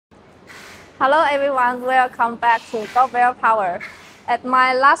Hello everyone, welcome back to Gobel Power. At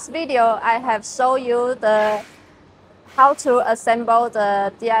my last video, I have shown you how to assemble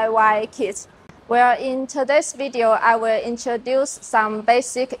the DIY kit. Where in today's video, I will introduce some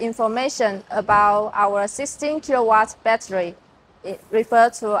basic information about our 16 kilowatt battery. It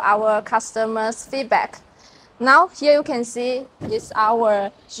refers to our customers' feedback. Now here you can see is our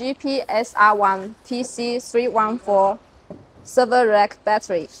GPSR1 PC314 server rack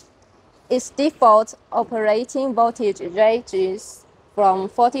battery. Its default operating voltage ranges from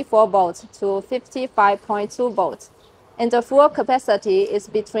 44 volts to 55.2 volts, and the full capacity is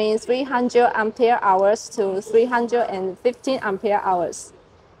between 300 ampere hours to 315 ampere hours.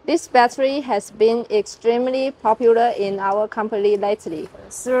 This battery has been extremely popular in our company lately.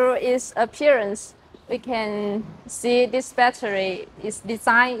 Through its appearance, we can see this battery, its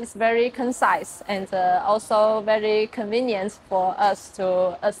design is very concise and also very convenient for us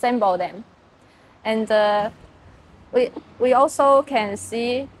to assemble them. And we also can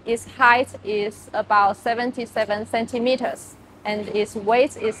see its height is about 77 centimeters and its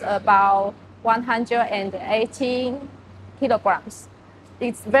weight is about 118 kilograms.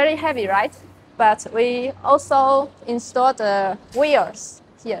 It's very heavy, right? But we also installed the wheels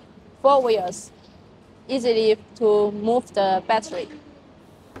here, 4 wheels, easily to move the battery.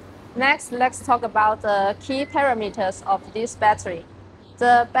 Next, let's talk about the key parameters of this battery.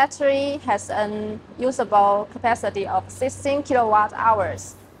 The battery has a usable capacity of 16 kilowatt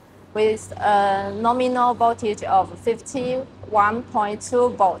hours with a nominal voltage of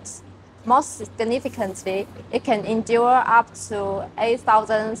 51.2 volts. Most significantly, it can endure up to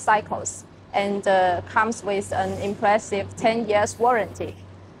 8,000 cycles and comes with an impressive 10 years warranty.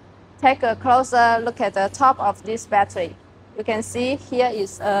 Take a closer look at the top of this battery. You can see here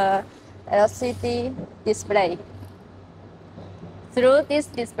is a LCD display. Through this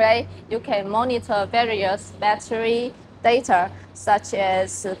display, you can monitor various battery data such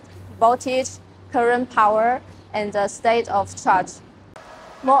as voltage, current power, and the state of charge.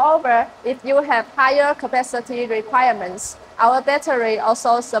 Moreover, if you have higher capacity requirements, our battery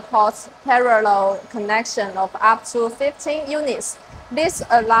also supports parallel connection of up to 15 units. This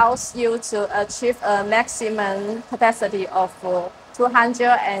allows you to achieve a maximum capacity of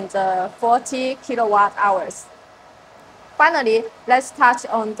 240 kilowatt hours. Finally, let's touch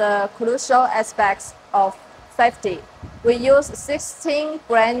on the crucial aspects of safety. We use 16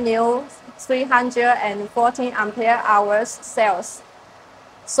 brand new 314 ampere hours cells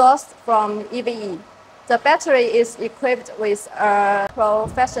sourced from EVE. The battery is equipped with a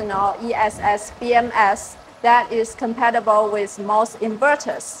professional ESS BMS that is compatible with most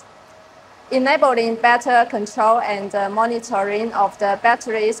inverters, enabling better control and monitoring of the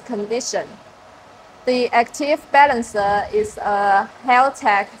battery's condition. The active balancer is a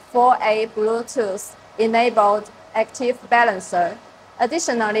Heltec 4A Bluetooth-enabled active balancer.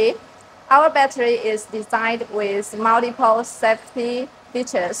 Additionally, our battery is designed with multiple safety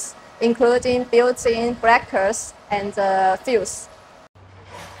features, including built-in breakers and fuse.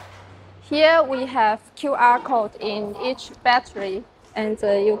 Here we have QR code in each battery, and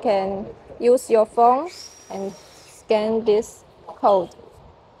you can use your phone and scan this code.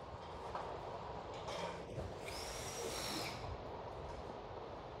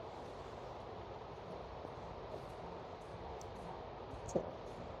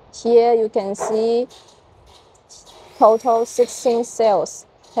 Here you can see total 16 cells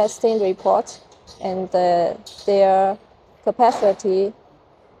testing report and their capacity,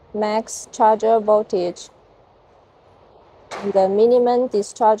 max charger voltage, and the minimum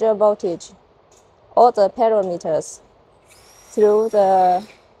discharger voltage, all the parameters through the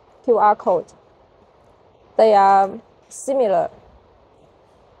QR code. They are similar.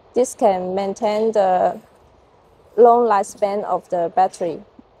 This can maintain the long lifespan of the battery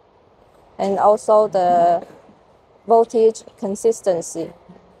and also the voltage consistency.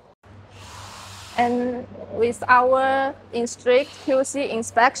 And with our strict QC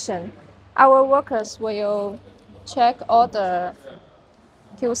inspection, our workers will check all the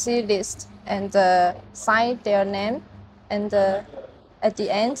QC list and sign their name, and at the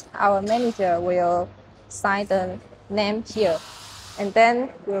end, our manager will sign the name here, and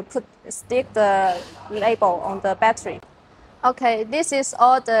then we'll stick the label on the battery. Okay, this is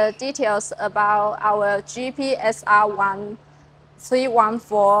all the details about our GPSR1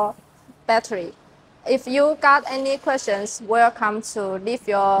 314 battery. If you got any questions, welcome to leave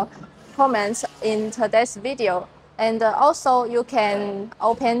your comments in today's video. And also, you can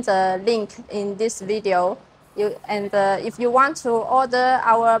open the link in this video. If you want to order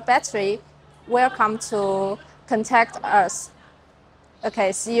our battery, welcome to contact us.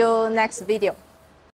 Okay, see you next video.